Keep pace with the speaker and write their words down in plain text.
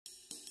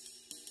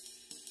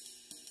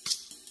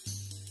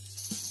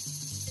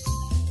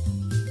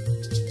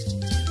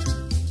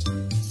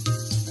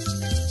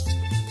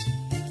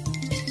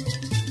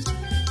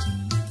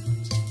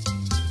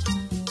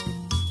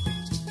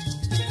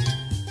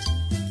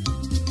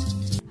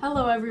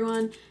Hello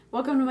everyone,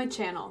 welcome to my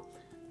channel.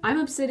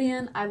 I'm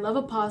Obsidian, I love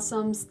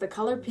opossums, the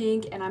color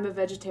pink, and I'm a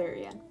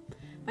vegetarian.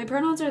 My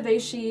pronouns are they,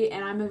 she,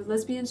 and I'm a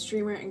lesbian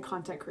streamer and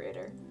content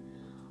creator.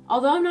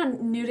 Although I'm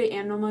not new to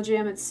Animal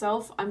Jam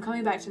itself, I'm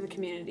coming back to the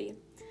community.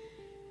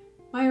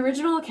 My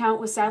original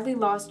account was sadly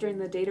lost during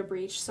the data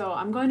breach, so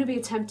I'm going to be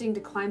attempting to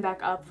climb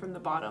back up from the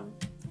bottom.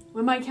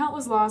 When my account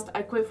was lost,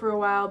 I quit for a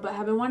while, but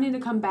have been wanting to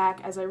come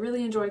back as I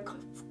really enjoy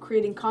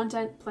creating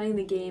content, playing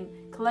the game,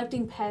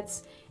 collecting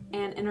pets,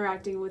 and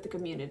interacting with the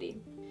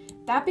community.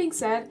 That being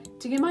said,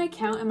 to get my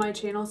account and my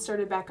channel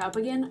started back up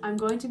again, I'm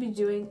going to be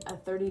doing a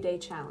 30-day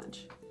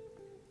challenge.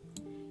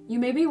 You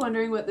may be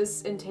wondering what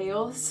this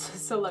entails,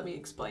 so let me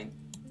explain.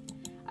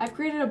 I've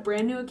created a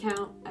brand new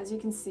account. As you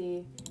can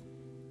see,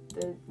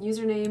 the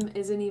username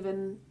isn't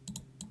even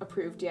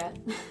approved yet.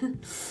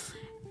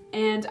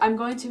 And I'm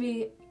going to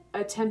be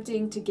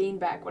attempting to gain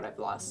back what I've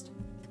lost.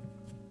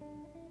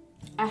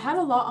 I had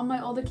a lot on my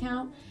old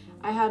account.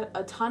 I had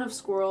a ton of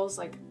squirrels,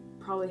 like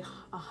probably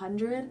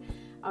 100.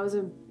 I was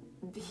a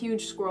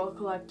huge squirrel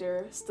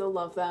collector, still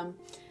love them.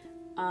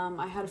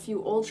 I had a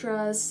few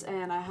ultras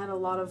and I had a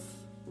lot of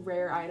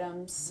rare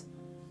items.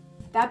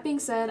 That being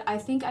said, I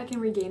think I can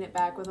regain it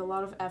back with a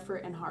lot of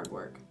effort and hard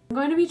work. I'm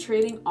going to be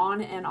trading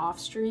on and off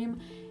stream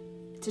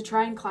to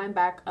try and climb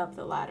back up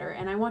the ladder,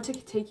 and I want to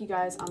take you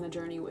guys on the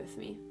journey with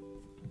me.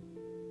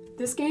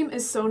 This game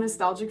is so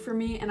nostalgic for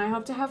me, and I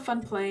hope to have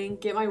fun playing,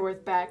 get my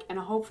worth back, and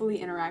hopefully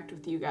interact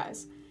with you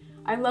guys.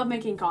 I love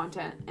making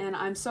content, and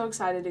I'm so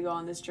excited to go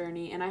on this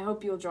journey, and I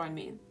hope you'll join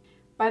me.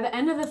 By the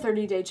end of the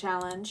 30-day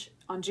challenge,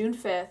 on June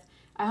 5th,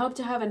 I hope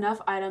to have enough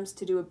items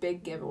to do a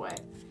big giveaway.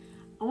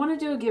 I want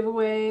to do a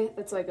giveaway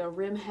that's like a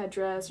rim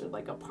headdress or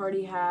like a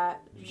party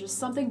hat, or just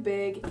something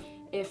big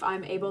if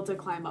I'm able to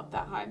climb up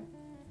that high.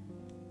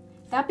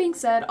 That being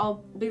said,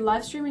 I'll be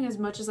live streaming as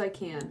much as I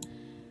can.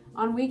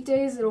 On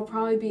weekdays, it'll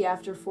probably be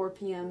after 4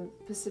 p.m.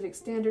 Pacific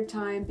Standard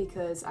Time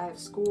because I have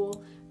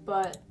school,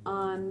 but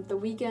on the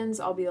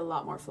weekends, I'll be a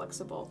lot more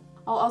flexible.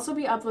 I'll also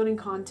be uploading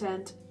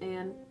content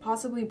and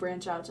possibly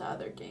branch out to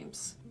other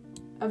games.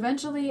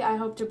 Eventually, I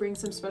hope to bring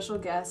some special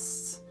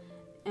guests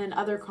and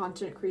other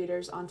content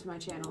creators onto my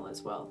channel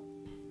as well.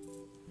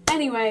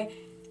 Anyway,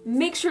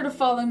 make sure to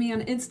follow me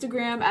on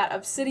Instagram at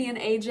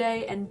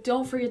ObsidianAJ, and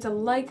don't forget to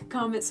like,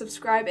 comment,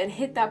 subscribe, and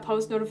hit that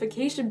post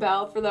notification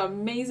bell for the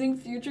amazing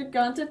future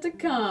content to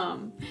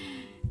come.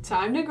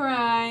 Time to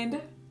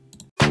grind!